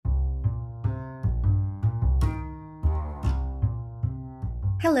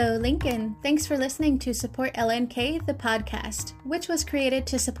Hello, Lincoln. Thanks for listening to Support LNK, the podcast, which was created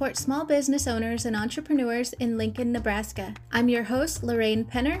to support small business owners and entrepreneurs in Lincoln, Nebraska. I'm your host, Lorraine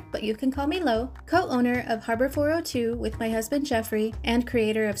Penner, but you can call me Lo, co-owner of Harbor 402 with my husband, Jeffrey, and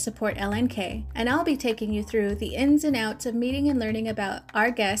creator of Support LNK. And I'll be taking you through the ins and outs of meeting and learning about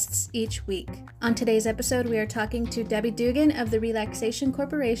our guests each week. On today's episode, we are talking to Debbie Dugan of the Relaxation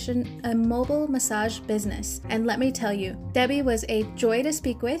Corporation, a mobile massage business. And let me tell you, Debbie was a joy to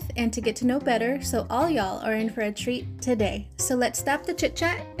speak with and to get to know better, so all y'all are in for a treat today. So let's stop the chit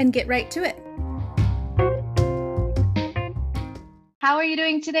chat and get right to it. How are you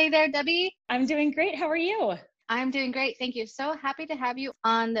doing today there, Debbie? I'm doing great. How are you? I'm doing great. Thank you. So happy to have you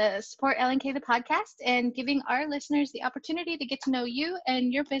on the Support LNK, the podcast, and giving our listeners the opportunity to get to know you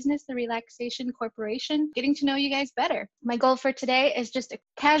and your business, the Relaxation Corporation, getting to know you guys better. My goal for today is just a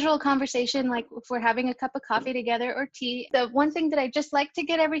casual conversation, like if we're having a cup of coffee together or tea. The one thing that I just like to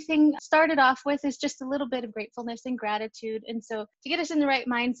get everything started off with is just a little bit of gratefulness and gratitude. And so to get us in the right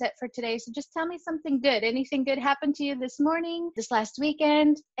mindset for today, so just tell me something good. Anything good happened to you this morning, this last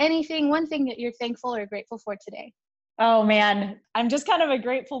weekend? Anything, one thing that you're thankful or grateful for today? Oh man, I'm just kind of a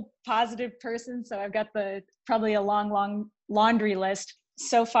grateful, positive person. So I've got probably a long laundry list.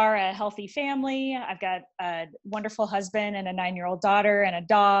 So far, a healthy family. I've got a wonderful husband and a 9-year-old daughter and a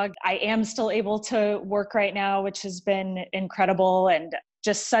dog. I am still able to work right now, which has been incredible, and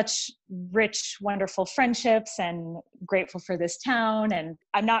just such rich, wonderful friendships, and grateful for this town. And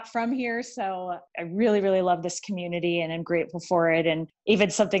I'm not from here, so I really, really love this community and I'm grateful for it. And even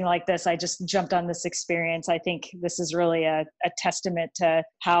something like this, I just jumped on this experience. I think this is really a testament to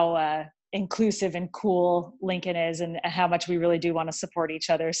how inclusive and cool Lincoln is and how much we really do want to support each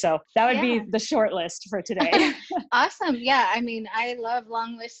other. So that would be the short list for today. Awesome. Yeah. I mean, I love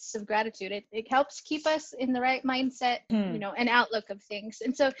long lists of gratitude. It helps keep us in the right mindset, and outlook of things.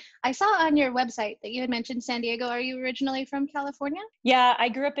 And so I saw on your website that you had mentioned San Diego. Are you originally from California? Yeah, I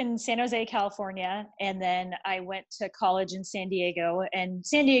grew up in San Jose, California, and then I went to college in San Diego. And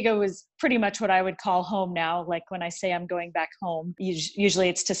San Diego was pretty much what I would call home now. Like when I say I'm going back home, usually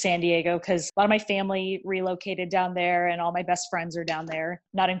it's to San Diego because a lot of my family relocated down there and all my best friends are down there,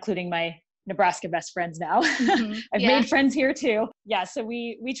 not including my Nebraska best friends now. Mm-hmm. I've made friends here too. Yeah, so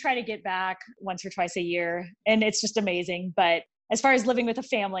we try to get back once or twice a year, and it's just amazing. But as far as living with a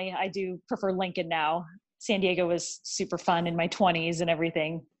family, I do prefer Lincoln now. San Diego was super fun in my 20s and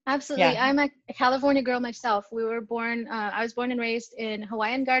everything. Absolutely. Yeah. I'm a California girl myself. I was born and raised in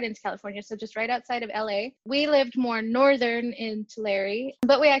Hawaiian Gardens, California, so just right outside of LA. We lived more northern in Tulare,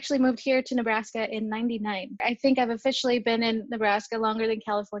 but we actually moved here to Nebraska in 99. I think I've officially been in Nebraska longer than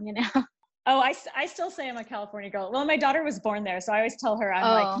California now. Oh, I still say I'm a California girl. Well, my daughter was born there, so I always tell her, I'm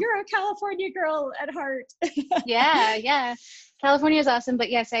like, you're a California girl at heart. Yeah. California is awesome, but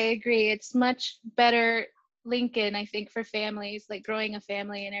yes, I agree. It's much better Lincoln, I think, for families, like growing a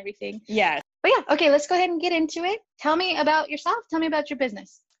family and everything. Yeah. But yeah, okay, let's go ahead and get into it. Tell me about yourself. Tell me about your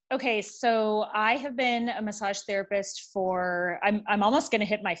business. Okay, so I have been a massage therapist I'm almost going to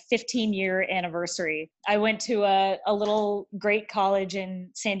hit my 15-year anniversary. I went to a little great college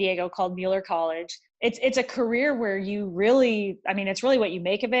in San Diego called Mueller College. It's a career where it's really what you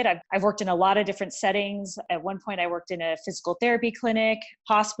make of it. I've worked in a lot of different settings. At one point, I worked in a physical therapy clinic,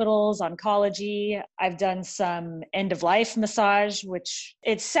 hospitals, oncology. I've done some end-of-life massage, which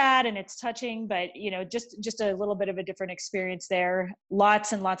it's sad and it's touching, but just a little bit of a different experience there.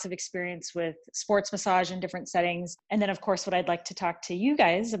 Lots and lots of experience with sports massage in different settings. And then, of course, what I'd like to talk to you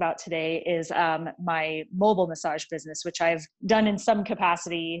guys about today is my mobile massage business, which I've done in some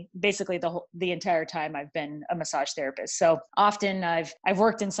capacity, basically the entire time I've been a massage therapist. So often I've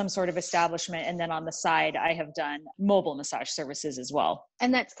worked in some sort of establishment, and then on the side I have done mobile massage services as well.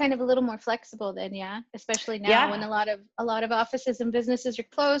 And that's kind of a little more flexible then, especially now when a lot of offices and businesses are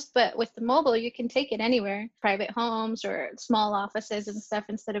closed, but with the mobile you can take it anywhere, private homes or small offices and stuff,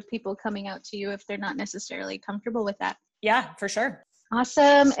 instead of people coming out to you if they're not necessarily comfortable with that. Yeah, for sure.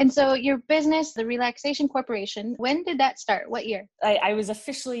 Awesome. And so your business, the Relaxation Corporation, when did that start? What year? I was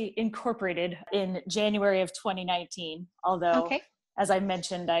officially incorporated in January of 2019, although as I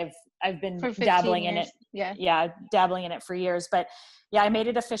mentioned, I've been dabbling in it. Yeah, dabbling in it for years. But yeah, I made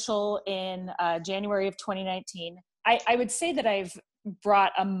it official in January of 2019. I would say that I've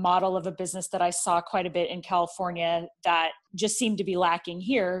brought a model of a business that I saw quite a bit in California that just seemed to be lacking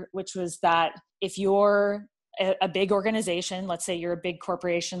here, which was that if you're a big organization, let's say you're a big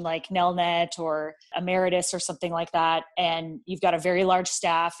corporation like Nelnet or Emeritus or something like that, and you've got a very large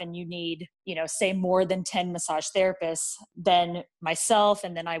staff and you need, say more than 10 massage therapists, then myself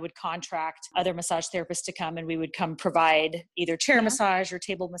and then I would contract other massage therapists to come, and we would come provide either chair massage or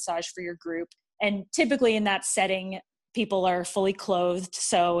table massage for your group. And typically in that setting, people are fully clothed.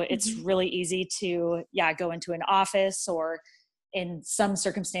 So it's really easy to, go into an office, or in some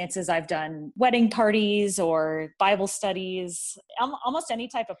circumstances, I've done wedding parties or Bible studies, almost any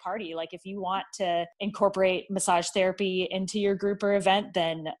type of party. Like if you want to incorporate massage therapy into your group or event,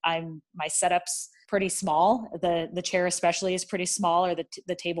 then my setup's pretty small. The chair especially is pretty small, or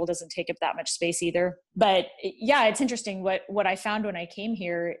the table doesn't take up that much space either. But yeah, it's interesting. What I found when I came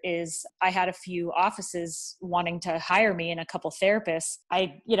here is I had a few offices wanting to hire me and a couple therapists.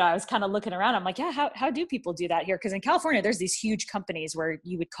 I was kind of looking around. I'm like, how do people do that here? Because in California, there's these huge companies where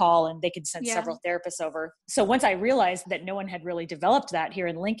you would call and they could send several therapists over. So once I realized that no one had really developed that here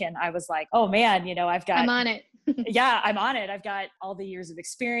in Lincoln, I was like, oh man, I'm on it. I'm on it. I've got all the years of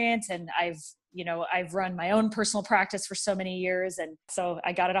experience, and I've run my own personal practice for so many years. And so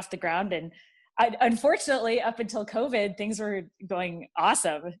I got it off the ground, and unfortunately, up until COVID, things were going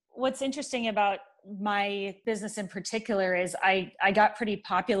awesome. What's interesting about my business in particular is I got pretty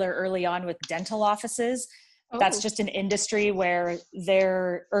popular early on with dental offices. That's just an industry where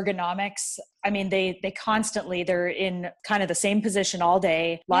their ergonomics, they constantly, they're in kind of the same position all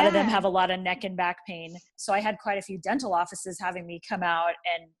day. A lot of them have a lot of neck and back pain. So I had quite a few dental offices having me come out,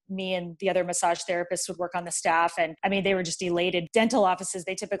 and me and the other massage therapists would work on the staff. And they were just elated. Dental offices,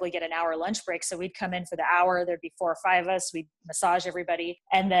 they typically get an hour lunch break. So we'd come in for the hour, there'd be 4 or 5 of us, we'd massage everybody.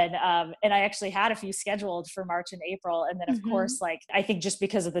 And then, and I actually had a few scheduled for March and April. And then of course, I think just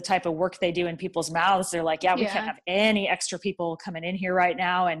because of the type of work they do in people's mouths, they're like, we can't have any extra people coming in here right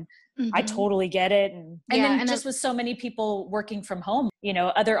now. And I totally get it. And then just with so many people working from home,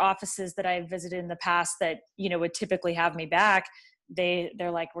 other offices that I've visited in the past that, would typically have me back,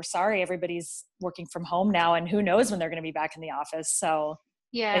 they're like, we're sorry, everybody's working from home now, and who knows when they're going to be back in the office. So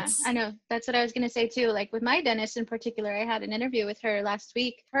I know. That's what I was going to say too. Like with my dentist in particular, I had an interview with her last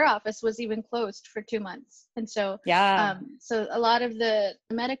week. Her office was even closed for 2 months. And so, so a lot of the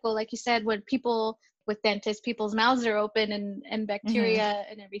medical, like you said, when people with dentists, people's mouths are open and bacteria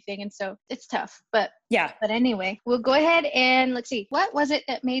and everything. And so it's tough, but anyway, we'll go ahead and let's see, what was it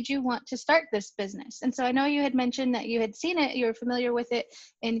that made you want to start this business? And so I know you had mentioned that you had seen it, you were familiar with it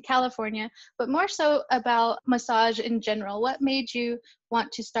in California, but more so about massage in general. What made you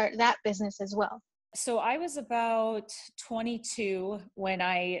want to start that business as well? So I was about 22 when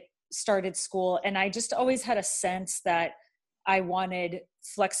I started school, and I just always had a sense that I wanted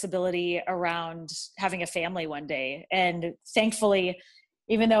flexibility around having a family one day. And thankfully,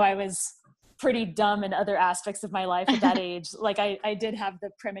 even though I was pretty dumb in other aspects of my life at that age, like I did have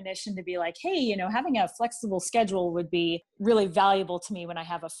the premonition to be like, hey, having a flexible schedule would be really valuable to me when I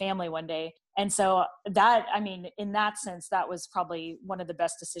have a family one day. And so that, in that sense, that was probably one of the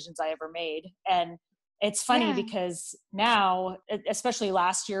best decisions I ever made. And it's funny because now, especially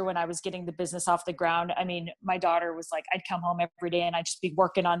last year when I was getting the business off the ground, my daughter was like, I'd come home every day and I'd just be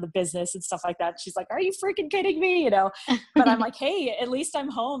working on the business and stuff like that. She's like, are you freaking kidding me? But I'm like, hey, at least I'm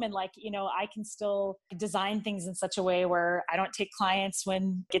home, and I can still design things in such a way where I don't take clients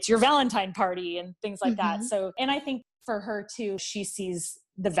when it's your Valentine party and things like that. So, and I think for her too, she sees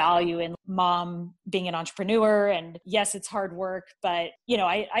the value in mom being an entrepreneur. And yes, it's hard work, but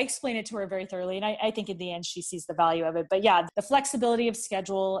I explain it to her very thoroughly. And I think in the end, she sees the value of it. But yeah, the flexibility of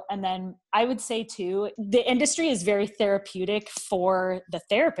schedule. And then I would say too, the industry is very therapeutic for the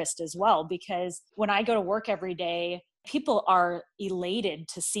therapist as well, because when I go to work every day, people are elated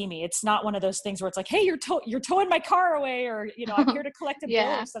to see me. It's not one of those things where it's like, hey, you're towing my car away, or, I'm here to collect a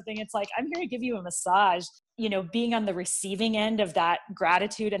bill or something. It's like, I'm here to give you a massage. Being on the receiving end of that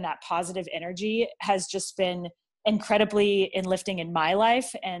gratitude and that positive energy has just been incredibly enlifting in my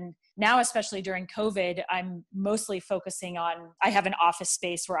life. And now, especially during COVID, I'm mostly focusing on, I have an office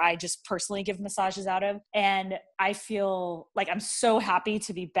space where I just personally give massages out of. And I feel like I'm so happy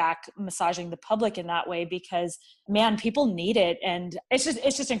to be back massaging the public in that way, because man, people need it. And it's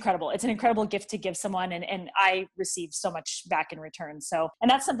just incredible. It's an incredible gift to give someone. And I receive so much back in return. So, and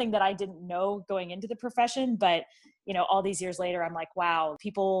that's something that I didn't know going into the profession, but all these years later, I'm like, wow,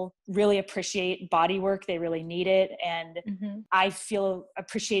 people really appreciate body work. They really need it. And I feel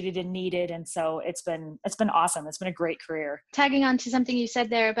appreciated and needed. And so it's been awesome. It's been a great career. Tagging on to something you said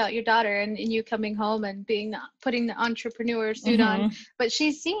there about your daughter and you coming home and putting the entrepreneur suit on, but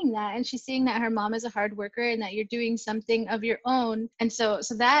she's seeing that, and she's seeing that her mom is a hard worker and that you're doing something of your own. And so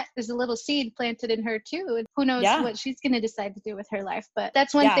that is a little seed planted in her too. And who knows what she's going to decide to do with her life. But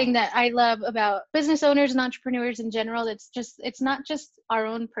that's one thing that I love about business owners and entrepreneurs in general. It's not just our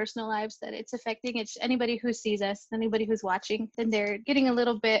own personal lives that it's affecting. It's anybody who sees us, anybody who's watching, and they're getting a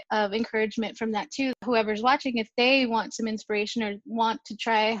little bit of encouragement from that too. Whoever's watching, if they want some inspiration or want to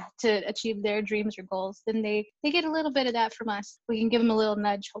try to achieve their dreams or goals, then they get a little bit of that from us. We can give them a little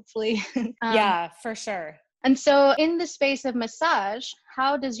nudge, hopefully. Yeah, for sure. And so in the space of massage,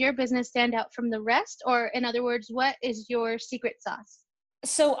 how does your business stand out from the rest? Or in other words, what is your secret sauce?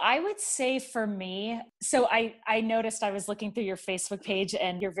 So I would say for me, so I noticed I was looking through your Facebook page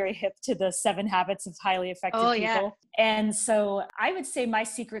and you're very hip to the 7 habits of highly effective people. Yeah. And so I would say my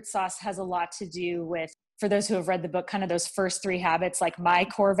secret sauce has a lot to do with, for those who have read the book, kind of those first 3 habits, like my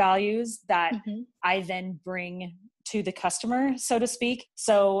core values that I then bring to the customer, so to speak.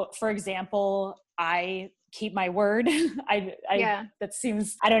 So for example, I keep my word. That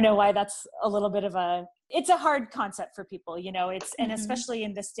seems, I don't know why that's a little bit of it's a hard concept for people, and especially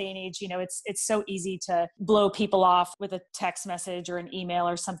in this day and age, it's so easy to blow people off with a text message or an email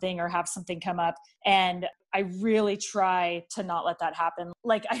or something, or have something come up. And I really try to not let that happen.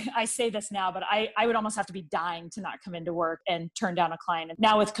 Like I say this now, but I would almost have to be dying to not come into work and turn down a client. And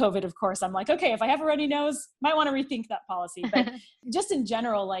now with COVID, of course, I'm like, okay, if I have a runny nose, might want to rethink that policy. But just in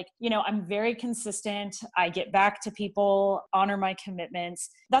general, I'm very consistent. I get back to people, honor my commitments.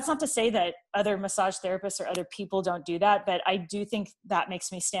 That's not to say that other massage therapists or other people don't do that, but I do think that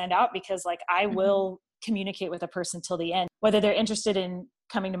makes me stand out because I will communicate with a person till the end, whether they're interested in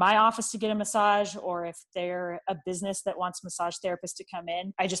coming to my office to get a massage, or if they're a business that wants massage therapists to come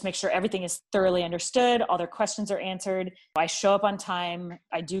in. I just make sure everything is thoroughly understood. All their questions are answered. I show up on time.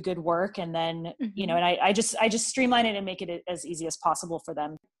 I do good work. And then, and I just streamline it and make it as easy as possible for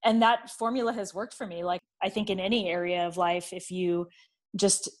them. And that formula has worked for me. I think in any area of life, if you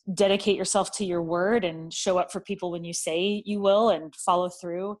just dedicate yourself to your word and show up for people when you say you will and follow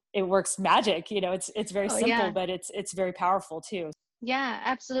through, it works magic. It's very simple, but it's very powerful too. Yeah,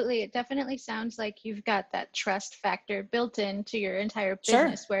 absolutely. It definitely sounds like you've got that trust factor built into your entire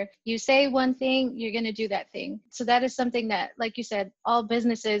business where you say one thing, you're going to do that thing. So that is something that, like you said, all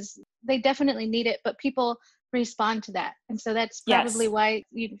businesses, they definitely need it, but people respond to that. And so that's probably why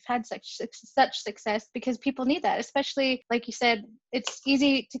you've had such success, because people need that, especially like you said, it's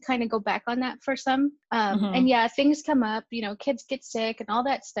easy to kind of go back on that for some. And things come up, kids get sick and all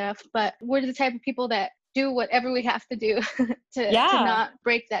that stuff, but we're the type of people that do whatever we have to do to not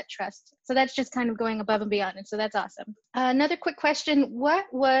break that trust. So that's just kind of going above and beyond. And so that's awesome. Another quick question. What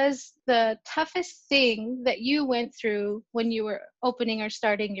was the toughest thing that you went through when you were opening or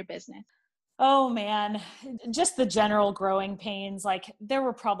starting your business? Oh man, just the general growing pains. There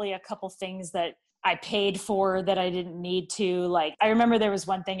were probably a couple things that I paid for that I didn't need to. I remember there was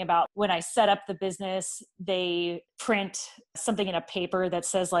one thing about when I set up the business, they print something in a paper that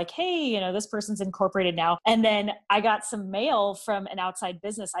says hey, this person's incorporated now. And then I got some mail from an outside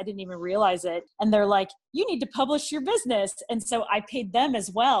business. I didn't even realize it. And they're like, you need to publish your business. And so I paid them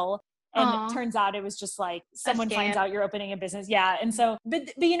as well. And it turns out it was just someone finds out you're opening a business. Yeah. And so, but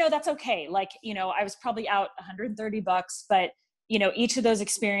that's okay. I was probably out $130, but each of those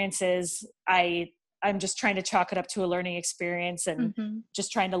experiences, I'm just trying to chalk it up to a learning experience and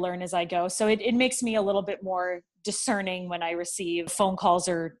just trying to learn as I go. So it makes me a little bit more discerning when I receive phone calls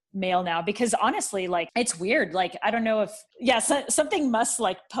or mail now, because honestly, it's weird. I don't know if, something must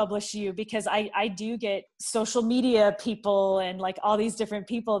publish you, because I do get social media people and all these different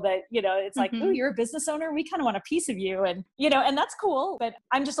people that, it's oh, you're a business owner. We kind of want a piece of you. And, and that's cool, but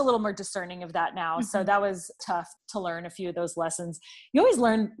I'm just a little more discerning of that now. So that was tough to learn a few of those lessons. You always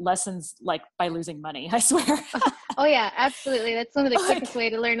learn lessons by losing money, I swear. Oh yeah, absolutely. That's one of the quickest way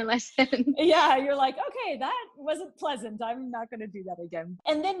to learn a lesson. Yeah. You're okay, that wasn't pleasant. I'm not going to do that again.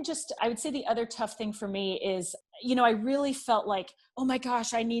 And then I would say the other tough thing for me is, I really felt oh my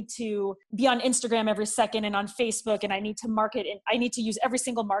gosh, I need to be on Instagram every second and on Facebook, and I need to market and I need to use every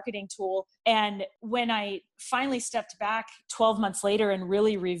single marketing tool. And when I finally stepped back 12 months later and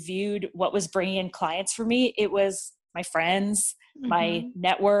really reviewed what was bringing in clients for me, it was my friends, my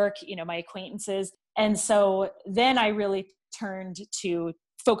network, my acquaintances. And so then I really turned to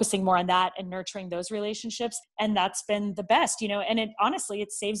focusing more on that and nurturing those relationships. And that's been the best, and it honestly,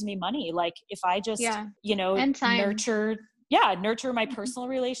 it saves me money. Like if I just, and time. nurture my personal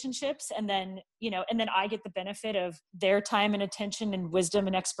relationships, and then I get the benefit of their time and attention and wisdom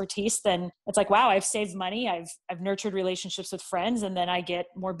and expertise, then it's like, wow, I've saved money. I've nurtured relationships with friends, and then I get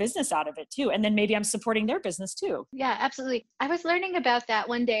more business out of it too. And then maybe I'm supporting their business too. Yeah, absolutely. I was learning about that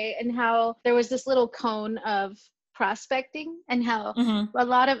one day, and how there was this little cone of prospecting, and how a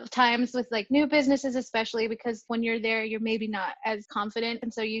lot of times with like new businesses, especially because when you're there, you're maybe not as confident.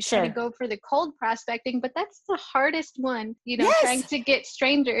 And so you try to go for the cold prospecting, but that's the hardest one, trying to get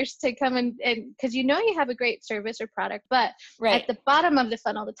strangers to come and because you have a great service or product, but at the bottom of the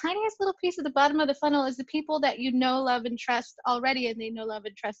funnel, the tiniest little piece of the bottom of the funnel is the people that love and trust already, and they know, love,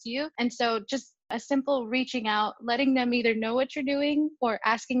 and trust you. And so just a simple reaching out, letting them either know what you're doing or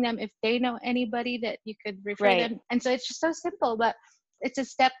asking them if they know anybody that you could refer them. And so it's just so simple, but it's a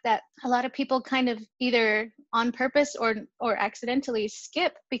step that a lot of people kind of either on purpose or accidentally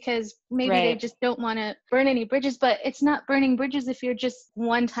skip, because maybe they just don't want to burn any bridges. But it's not burning bridges if you're just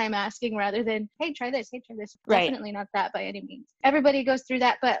one time asking rather than, hey, try this, hey, try this. Definitely not that by any means. Everybody goes through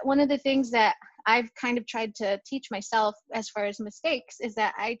that. But one of the things that I've kind of tried to teach myself as far as mistakes is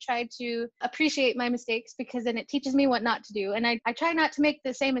that I try to appreciate my mistakes, because then it teaches me what not to do. And I try not to make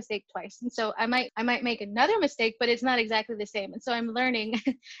the same mistake twice. And so I might make another mistake, but it's not exactly the same. And so I'm learning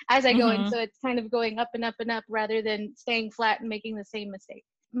as I go. And so it's kind of going up and up and up rather than staying flat and making the same mistake.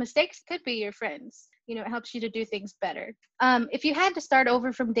 Mistakes could be your friends. It helps you to do things better. If you had to start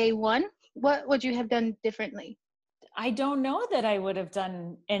over from day one, what would you have done differently? I don't know that I would have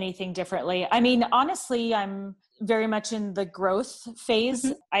done anything differently. I mean, honestly, I'm very much in the growth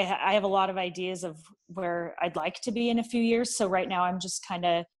phase. I have a lot of ideas of where I'd like to be in a few years. So right now I'm just kind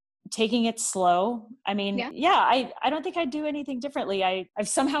of taking it slow. I mean, I don't think I'd do anything differently. I've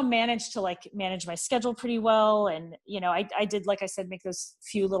somehow managed to manage my schedule pretty well. And, I did, like I said, make those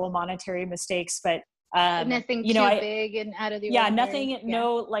few little monetary mistakes, but nothing too big and out of the ordinary.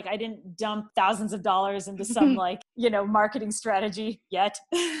 Nothing. I didn't dump thousands of dollars into some marketing strategy yet.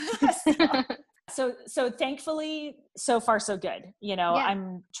 So thankfully, so far so good.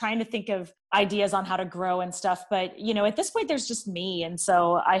 I'm trying to think of ideas on how to grow and stuff, but at this point there's just me. And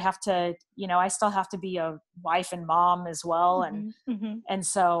so I have to, I still have to be a wife and mom as well. And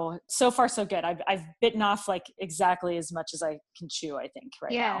so far so good. I've bitten off exactly as much as I can chew, I think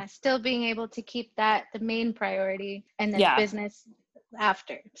right now. Yeah. Still being able to keep that the main priority, and then business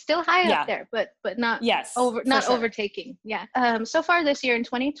after, still high up there, but not overtaking. So far this year in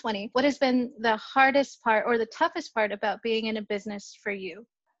 2020, what has been the hardest part or the toughest part about being in a business for you?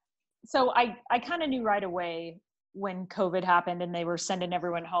 So I kind of knew right away when COVID happened and they were sending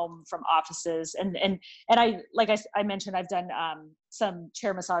everyone home from offices, and I, like I mentioned, I've done some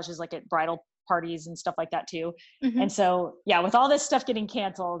chair massages at bridal parties and stuff like that too. And so with all this stuff getting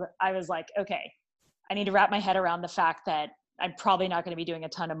canceled, I was like, okay, I need to wrap my head around the fact that I'm probably not going to be doing a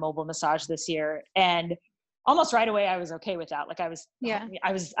ton of mobile massage this year. And almost right away, I was okay with that. I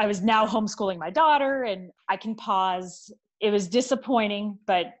was now homeschooling my daughter, and I can pause. It was disappointing,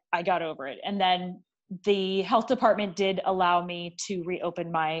 but I got over it. And then the health department did allow me to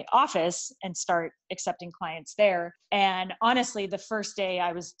reopen my office and start accepting clients there. And honestly, the first day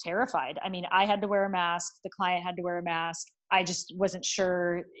I was terrified. I mean, I had to wear a mask. The client had to wear a mask. I just wasn't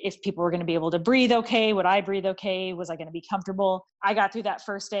sure if people were going to be able to breathe okay. Would I breathe okay? Was I going to be comfortable? I got through that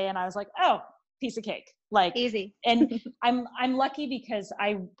first day and I was like, oh, piece of cake. Easy. And I'm lucky because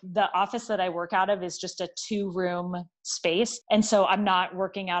the office that I work out of is just a 2-room space. And so I'm not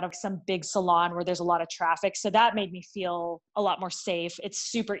working out of some big salon where there's a lot of traffic. So that made me feel a lot more safe.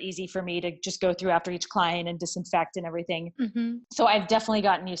 It's super easy for me to just go through after each client and disinfect and everything. So I've definitely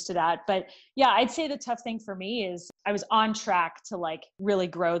gotten used to that. But I'd say the tough thing for me is I was on track to really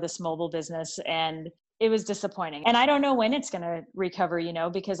grow this mobile business, and it was disappointing. And I don't know when it's going to recover,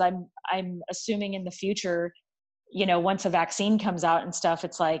 because I'm assuming in the future, once a vaccine comes out and stuff,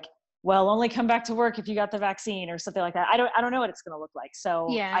 it's well, only come back to work if you got the vaccine or something like that. I don't know what it's going to look like. So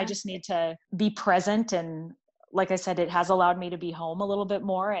I just need to be present. And like I said, it has allowed me to be home a little bit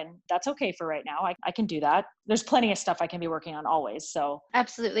more, and that's okay for right now. I can do that. There's plenty of stuff I can be working on always. So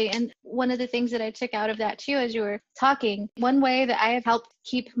absolutely. And one of the things that I took out of that too, as you were talking, one way that I have helped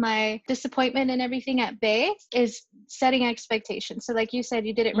keep my disappointment and everything at bay is setting expectations. So like you said,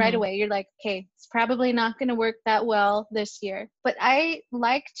 you did it right away. You're like, okay, it's probably not going to work that well this year. But I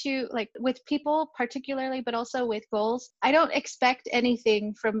like to, with people particularly, but also with goals, I don't expect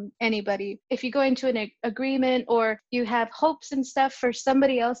anything from anybody. If you go into an agreement or you have hopes and stuff for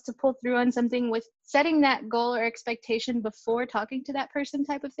somebody else to pull through on something with setting that goal or expectation before talking to that person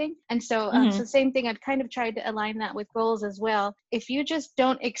type of thing. And so, Mhm. same thing, I've kind of tried to align that with goals as well. If you just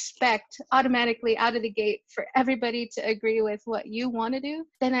don't expect automatically out of the gate for everybody to agree with what you want to do,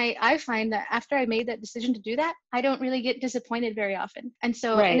 then I find that after I made that decision to do that, I don't really get disappointed very often. And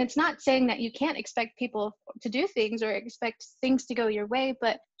so, and Right. it's not saying that you can't expect people to do things or expect things to go your way,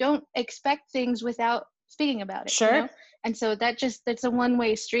 but don't expect things without speaking about it, you Sure. know? And so that's a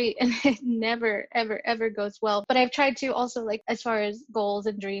one-way street, and it never, ever, ever goes well. But I've tried to also, like, as far as goals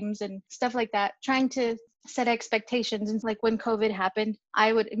and dreams and stuff like that, trying to set expectations. And like when COVID happened,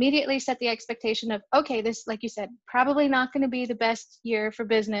 I would immediately set the expectation of, okay, this, like you said, probably not going to be the best year for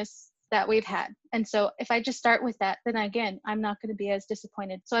business that we've had. And so if I just start with that, then again, I'm not going to be as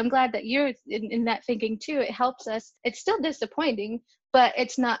disappointed. So I'm glad that you're in that thinking too. It helps us. It's still disappointing, but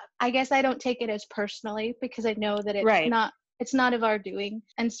it's not, I guess I don't take it as personally, because I know that Right. it's not of our doing.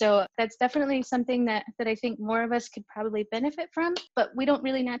 And so that's definitely something that I think more of us could probably benefit from, but we don't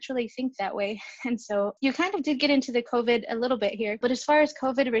really naturally think that way. And so you kind of did get into the COVID a little bit here, but as far as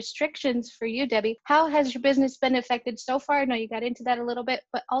COVID restrictions for you, Debbie, how has your business been affected so far? I know you got into that a little bit,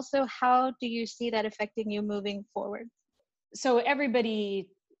 but also how do you see that affecting you moving forward? So everybody,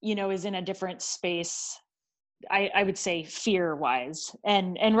 is in a different space. I would say fear wise,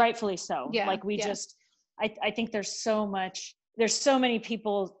 and rightfully so. Yeah, Like we yeah. just, I think there's so many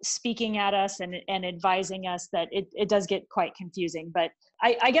people speaking at us and advising us that it does get quite confusing. But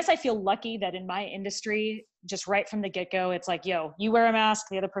I guess I feel lucky that in my industry, just right from the get-go, it's like, yo, you wear a mask,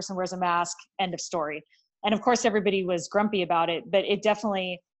 the other person wears a mask, end of story. And of course, everybody was grumpy about it, but it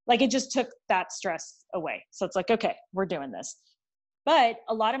definitely, like, it just took that stress away. So it's like, okay, we're doing this. But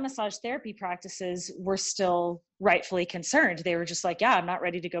a lot of massage therapy practices were still rightfully concerned. They were just like, yeah, I'm not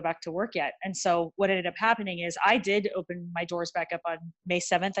ready to go back to work yet. And so what ended up happening is I did open my doors back up on May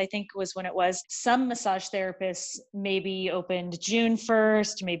 7th, I think was when it was. Some massage therapists maybe opened June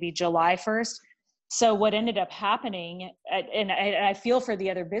 1st, maybe July 1st. So what ended up happening, and I feel for the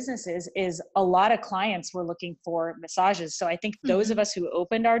other businesses, is a lot of clients were looking for massages. So I think those of Mm-hmm. us who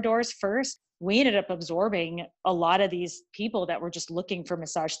opened our doors first, we ended up absorbing a lot of these people that were just looking for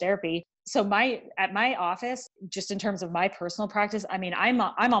massage therapy. So at my office, just in terms of my personal practice, I mean, I'm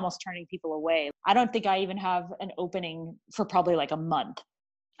almost turning people away. I don't think I even have an opening for probably like a month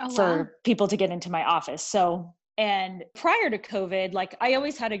Oh, wow. for people to get into my office. So, and prior to COVID, like I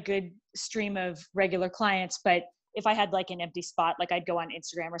always had a good stream of regular clients, but if I had like an empty spot, like I'd go on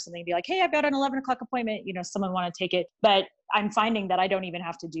Instagram or something and be like, hey, I've got an 11 o'clock appointment, someone want to take it. But I'm finding that I don't even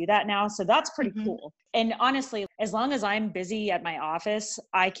have to do that now. So that's pretty Mm-hmm. cool. And honestly, as long as I'm busy at my office,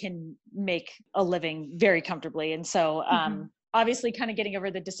 I can make a living very comfortably. And so, Mm-hmm. obviously kind of getting over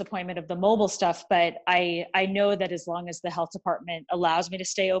the disappointment of the mobile stuff, but I know that as long as the health department allows me to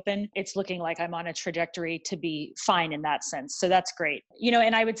stay open, it's looking like I'm on a trajectory to be fine in that sense. So that's great.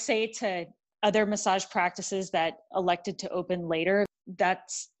 And I would say to other massage practices that elected to open later,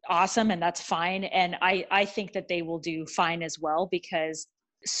 that's awesome and that's fine. And I think that they will do fine as well, because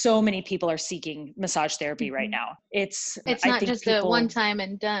so many people are seeking massage therapy right Mm-hmm. now. It's I not think just a one people, time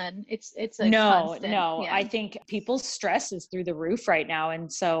and done. It's a no, constant. no, Yeah. I think people's stress is through the roof right now.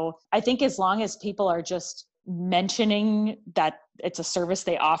 And so I think as long as people are just mentioning that it's a service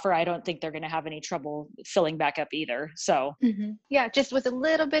they offer, I don't think they're going to have any trouble filling back up either. So Mm-hmm. Yeah, just with a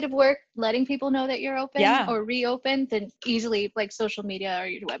little bit of work, letting people know that you're open yeah. or reopened, then easily, like social media or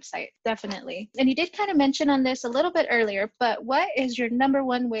your website, definitely. And you did kind of mention on this a little bit earlier, but what is your number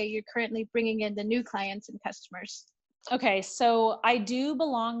one way you're currently bringing in the new clients and customers? Okay, so I do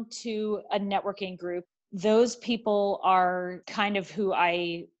belong to a networking group. Those people are kind of who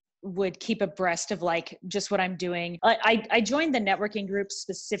I would keep abreast of, like, just what I'm doing. I joined the networking group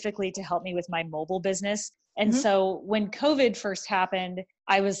specifically to help me with my mobile business. And Mm-hmm. so when COVID first happened,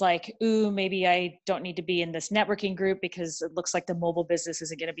 I was like, ooh, maybe I don't need to be in this networking group because it looks like the mobile business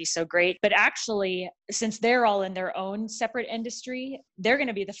isn't going to be so great. But actually, since they're all in their own separate industry, they're going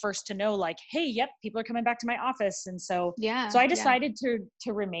to be the first to know, like, hey, yep, people are coming back to my office. And so Yeah, I yeah. decided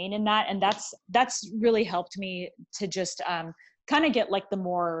to remain in that. And that's really helped me to just kind of get like the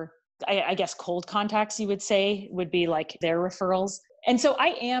more, I guess, cold contacts, you would say, would be like their referrals. And so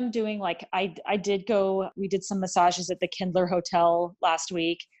I am doing, like, we did some massages at the Kindler Hotel last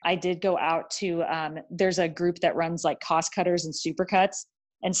week. I did go out to, there's a group that runs like cost cutters and supercuts.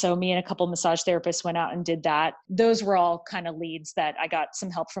 And so me and a couple massage therapists went out and did that. Those were all kind of leads that I got some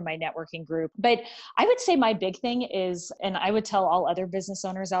help from my networking group. But I would say my big thing is, and I would tell all other business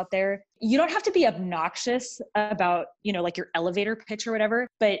owners out there, you don't have to be obnoxious about, like your elevator pitch or whatever,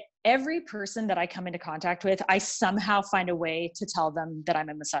 but every person that I come into contact with, I somehow find a way to tell them that I'm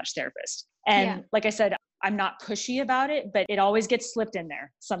a massage therapist. And like I said, I'm not pushy about it, but it always gets slipped in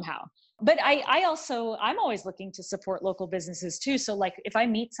there somehow. But I'm always looking to support local businesses too. So like if I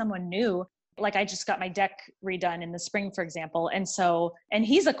meet someone new, like I just got my deck redone in the spring, for example. And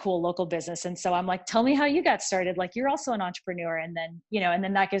he's a cool local business. And so I'm like, tell me how you got started. Like you're also an entrepreneur. And then, and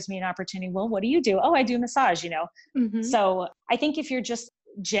then that gives me an opportunity. Well, what do you do? Oh, I do massage, So I think if you're just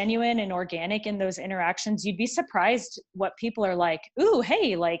genuine and organic in those interactions, you'd be surprised what people are like, ooh,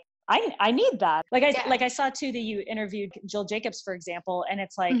 hey, like, I need that. Like I saw too that you interviewed Jill Jacobs, for example, and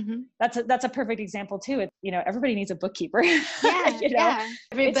it's like that's a perfect example too. Everybody needs a bookkeeper. Yeah.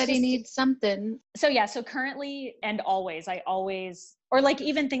 Everybody needs something. So currently and always, or like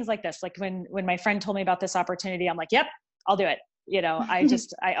even things like this, like when my friend told me about this opportunity, I'm like, yep, I'll do it.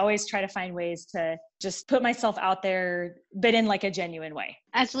 I always try to find ways to just put myself out there, but in like a genuine way.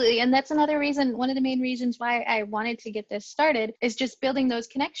 Absolutely. And that's another reason, one of the main reasons why I wanted to get this started is just building those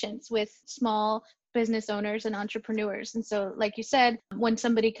connections with small business owners and entrepreneurs. And so, like you said, when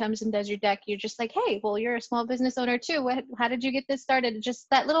somebody comes and does your deck, you're just like, hey, well, you're a small business owner too. How did you get this started? Just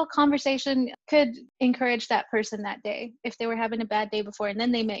that little conversation could encourage that person that day if they were having a bad day before and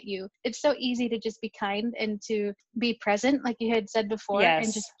then they met you. It's so easy to just be kind and to be present, like you had said before,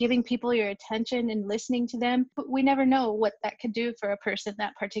 and just giving people your attention and listening to them. But we never know what that could do for a person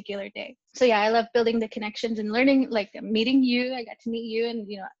that particular day. So yeah, I love building the connections and learning, like meeting you. I got to meet you and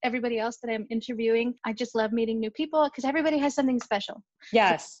everybody else that I'm interviewing. I just love meeting new people because everybody has something special.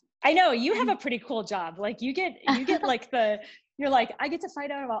 Yes. I know you have a pretty cool job. Like you get like you're like, I get to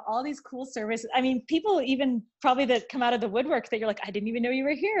find out about all these cool services. I mean, people even probably that come out of the woodwork that you're like, I didn't even know you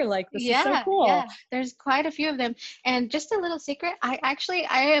were here. Like, this is so cool. Yeah, there's quite a few of them. And just a little secret, I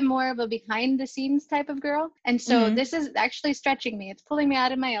am more of a behind the scenes type of girl. And so this is actually stretching me. It's pulling me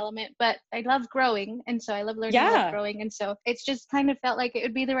out of my element, but I love growing. And so I love learning, I love growing. And so it's just kind of felt like it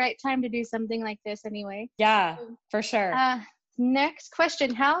would be the right time to do something like this anyway. Yeah, for sure. Next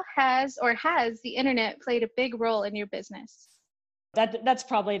question, how has the internet played a big role in your business? That's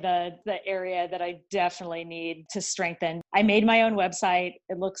probably the area that I definitely need to strengthen. I made my own website.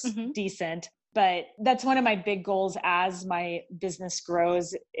 It looks decent, but that's one of my big goals as my business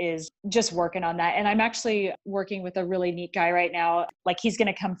grows is just working on that. And I'm actually working with a really neat guy right now. Like he's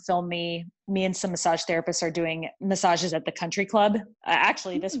going to come film me. Me and some massage therapists are doing massages at the country club,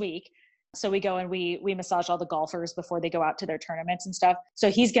 actually this week. So we go and we massage all the golfers before they go out to their tournaments and stuff.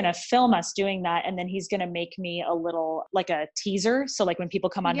 So he's going to film us doing that. And then he's going to make me a little, like a teaser. So like when people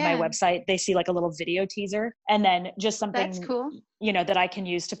come onto my website, they see like a little video teaser and then just something, that's cool, that I can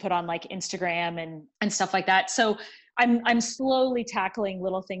use to put on like Instagram and stuff like that. So I'm slowly tackling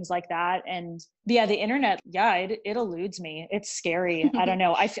little things like that. And the internet, it eludes me. It's scary. I don't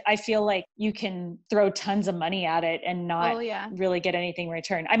know. I feel like you can throw tons of money at it and not really get anything in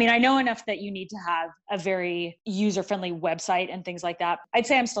return. I mean, I know enough that you need to have a very user-friendly website and things like that. I'd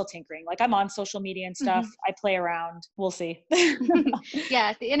say I'm still tinkering. Like I'm on social media and stuff. I play around. We'll see.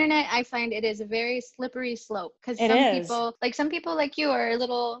 Yeah, the internet, I find it is a very slippery slope because some people like you are a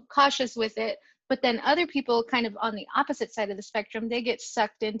little cautious with it. But then other people kind of on the opposite side of the spectrum, they get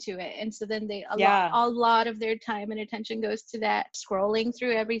sucked into it. And so then a lot of their time and attention goes to that, scrolling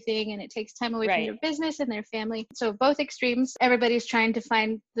through everything, and it takes time away from their business and their family. So both extremes, everybody's trying to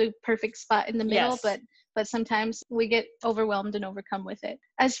find the perfect spot in the middle, but sometimes we get overwhelmed and overcome with it.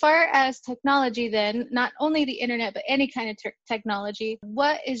 As far as technology then, not only the internet, but any kind of technology,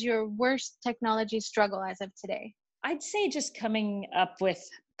 what is your worst technology struggle as of today? I'd say just coming up with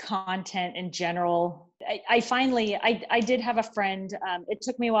content in general. I did have a friend. It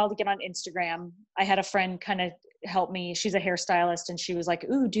took me a while to get on Instagram. I had a friend kind of help me. She's a hairstylist and she was like,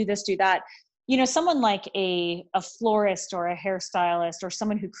 ooh, do this, do that. Someone like a florist or a hairstylist or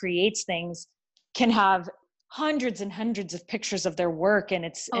someone who creates things can have hundreds and hundreds of pictures of their work and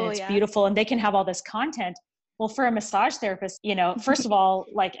it's beautiful and they can have all this content. Well, for a massage therapist, first of all,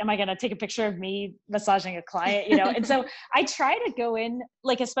 like, am I going to take a picture of me massaging a client, And so I try to go in,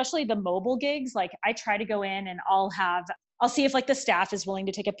 like, especially the mobile gigs, like I try to go in and I'll see if like the staff is willing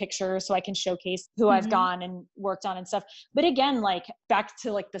to take a picture so I can showcase who I've gone and worked on and stuff. But again, like back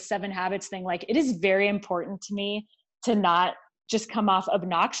to like the 7 habits thing, like it is very important to me to not just come off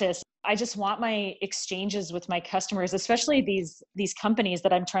obnoxious. I just want my exchanges with my customers, especially these companies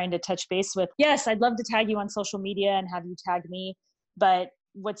that I'm trying to touch base with. Yes, I'd love to tag you on social media and have you tag me, but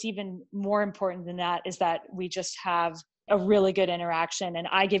what's even more important than that is that we just have a really good interaction, and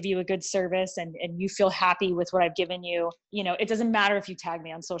I give you a good service, and you feel happy with what I've given you. It doesn't matter if you tag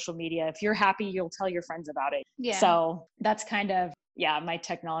me on social media. If you're happy, you'll tell your friends about it. Yeah. So that's kind of, my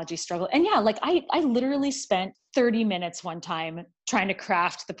technology struggle. And like I literally spent 30 minutes one time trying to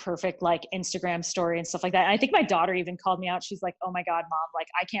craft the perfect like Instagram story and stuff like that. And I think my daughter even called me out. She's like, "Oh my God, mom, like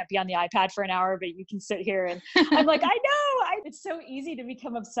I can't be on the iPad for an hour, but you can sit here." And I'm like, I know, it's so easy to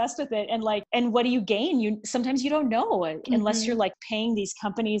become obsessed with it. And what do you gain? Sometimes you don't know unless you're like paying these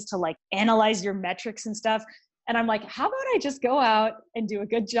companies to like analyze your metrics and stuff. And I'm like, how about I just go out and do a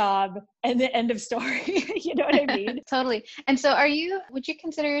good job and the end of story? You know what I mean? Totally. And so would you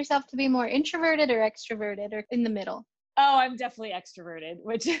consider yourself to be more introverted or extroverted or in the middle? Oh, I'm definitely extroverted,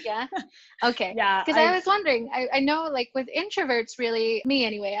 which yeah. Okay. Yeah. Because I was wondering, I know like with introverts, really, me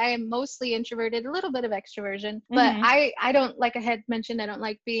anyway, I am mostly introverted, a little bit of extroversion, but I don't, like I had mentioned, I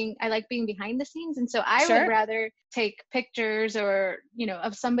like being behind the scenes. And so I would rather take pictures or,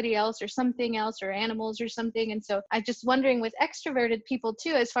 of somebody else or something else or animals or something. And so I'm just wondering with extroverted people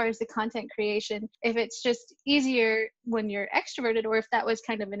too, as far as the content creation, if it's just easier when you're extroverted or if that was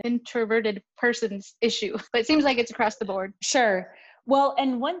kind of an introverted person's issue. But it seems like it's across the board. Sure. Well,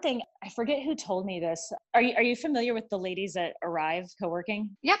 and one thing, I forget who told me this. Are you familiar with the ladies at Arrive Co-working?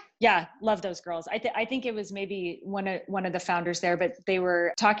 Yeah. Yeah. Love those girls. I think it was maybe one of the founders there, but they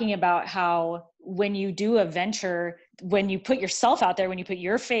were talking about how when you do a venture, when you put yourself out there, when you put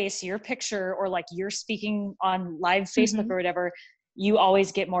your face, your picture, or like you're speaking on live Facebook or whatever, you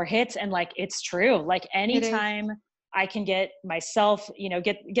always get more hits. And like, it's true. Like anytime I can get myself,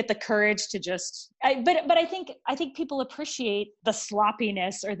 get the courage to just, but I think people appreciate the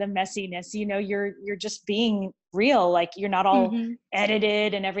sloppiness or the messiness, you're just being real. Like you're not all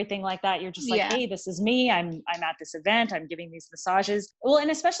edited and everything like that. You're just like, hey, this is me. I'm at this event. I'm giving these massages. Well,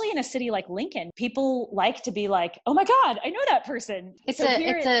 and especially in a city like Lincoln, people like to be like, oh my God, I know that person. It's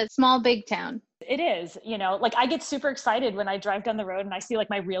a small, big town. It is, like I get super excited when I drive down the road and I see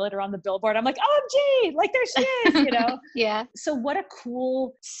like my realtor on the billboard. I'm like, OMG, like there she is, Yeah. So what a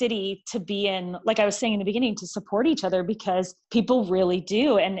cool city to be in, like I was saying in the beginning, to support each other, because people really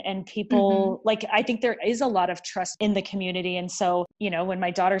do. And people like, I think there is a lot of trust in the community. And so, when my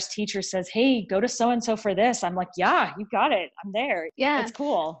daughter's teacher says, hey, go to so-and-so for this, I'm like, yeah, you got it. I'm there. Yeah. It's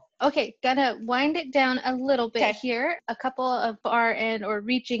cool. Okay, gotta wind it down a little bit here. A couple of far end or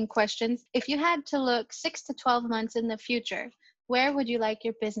reaching questions. If you had to look 6 to 12 months in the future, where would you like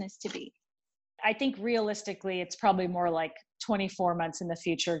your business to be? I think realistically, it's probably more like 24 months in the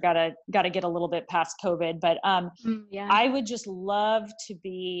future. Gotta get a little bit past COVID, but I would just love to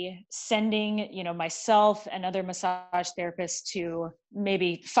be sending, myself and other massage therapists to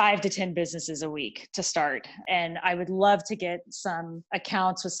maybe 5 to 10 businesses a week to start. And I would love to get some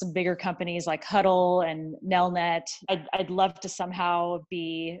accounts with some bigger companies like Huddle and Nelnet. I'd love to somehow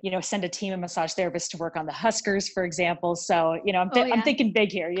be, send a team of massage therapists to work on the Huskers, for example. So, I'm thinking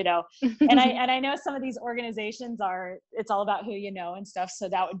big here, and I know some of these organizations it's all about who you know and stuff. So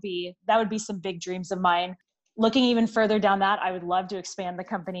that would be some big dreams of mine. Looking even further down that, I would love to expand the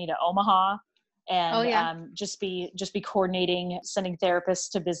company to Omaha and just be coordinating, sending therapists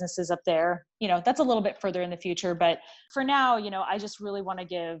to businesses up there. That's a little bit further in the future, but for now, I just really want to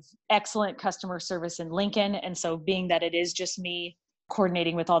give excellent customer service in Lincoln. And so being that it is just me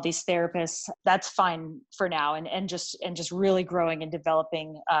coordinating with all these therapists, that's fine for now. And just really growing and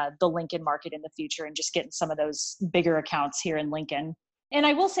developing the Lincoln market in the future, and just getting some of those bigger accounts here in Lincoln. And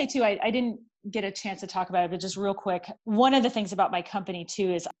I will say too, I didn't get a chance to talk about it, but just real quick, one of the things about my company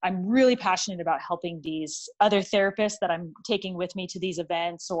too is I'm really passionate about helping these other therapists that I'm taking with me to these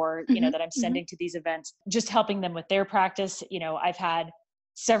events, or that I'm sending to these events, just helping them with their practice. I've had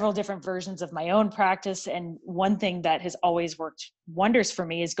several different versions of my own practice, and one thing that has always worked wonders for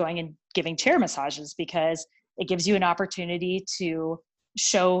me is going and giving chair massages, because it gives you an opportunity to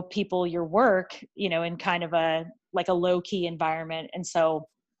show people your work, in kind of a low-key environment. And so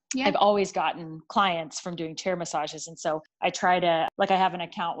I've always gotten clients from doing chair massages. And so I try to, I have an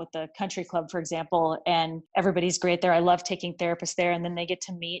account with the country club, for example, and everybody's great there. I love taking therapists there, and then they get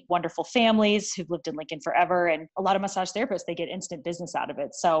to meet wonderful families who've lived in Lincoln forever. And a lot of massage therapists, they get instant business out of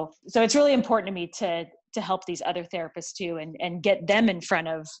it. So it's really important to me to help these other therapists too, and get them in front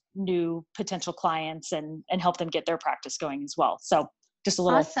of new potential clients and help them get their practice going as well. So just a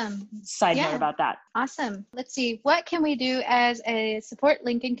little side note about that. Awesome. Let's see. What can we do as a Support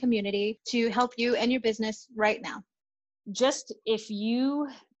Lincoln community to help you and your business right now? Just if you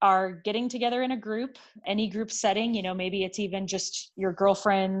are getting together in a group, any group setting, maybe it's even just your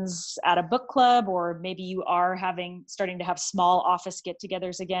girlfriends at a book club, or maybe you are starting to have small office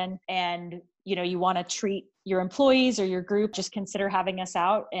get-togethers again. And you want to treat your employees or your group, just consider having us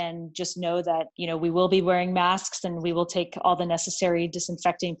out, and just know that, we will be wearing masks and we will take all the necessary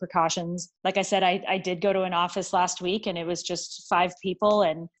disinfecting precautions. Like I said, I did go to an office last week and it was just 5 people,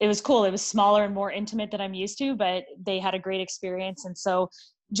 and it was cool. It was smaller and more intimate than I'm used to, but they had a great experience. And so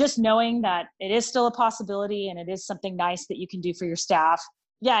just knowing that it is still a possibility and it is something nice that you can do for your staff.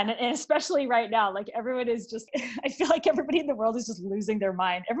 Yeah. And especially right now, like everyone is just, I feel like everybody in the world is just losing their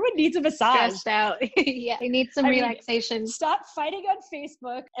mind. Everyone needs a massage. Stressed out. Yeah. They need some relaxation. Stop fighting on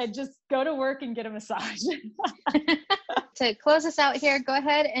Facebook and just go to work and get a massage. To close us out here, go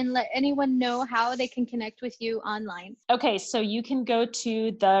ahead and let anyone know how they can connect with you online. Okay, so you can go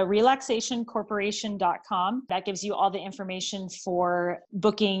to the relaxationcorporation.com. That gives you all the information for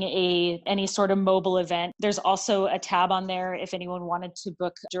booking any sort of mobile event. There's also a tab on there if anyone wanted to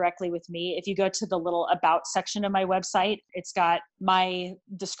book directly with me. If you go to the little about section of my website, it's got my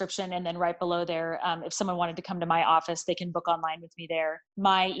description, and then right below there, if someone wanted to come to my office, they can book online with me there.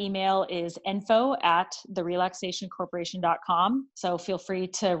 My email is info@therelaxationcorporation.com. So feel free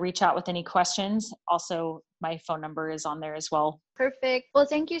to reach out with any questions. Also, my phone number is on there as well. Perfect. Well,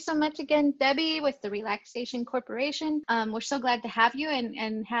 thank you so much again, Debbie, with the Relaxation Corporation. We're so glad to have you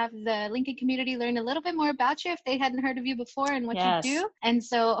and have the Lincoln community learn a little bit more about you if they hadn't heard of you before and what you do. And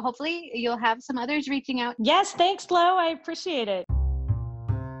so hopefully you'll have some others reaching out. Yes, thanks, Lo. I appreciate it.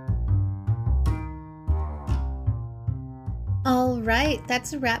 All right,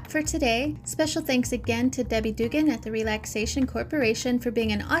 that's a wrap for today. Special thanks again to Debbie Dugan at the Relaxation Corporation for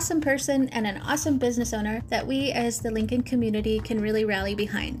being an awesome person and an awesome business owner that we as the Lincoln community can really rally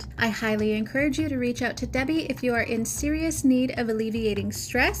behind. I highly encourage you to reach out to Debbie if you are in serious need of alleviating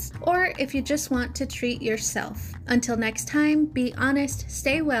stress or if you just want to treat yourself. Until next time, be honest,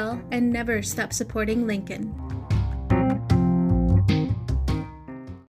 stay well, and never stop supporting Lincoln.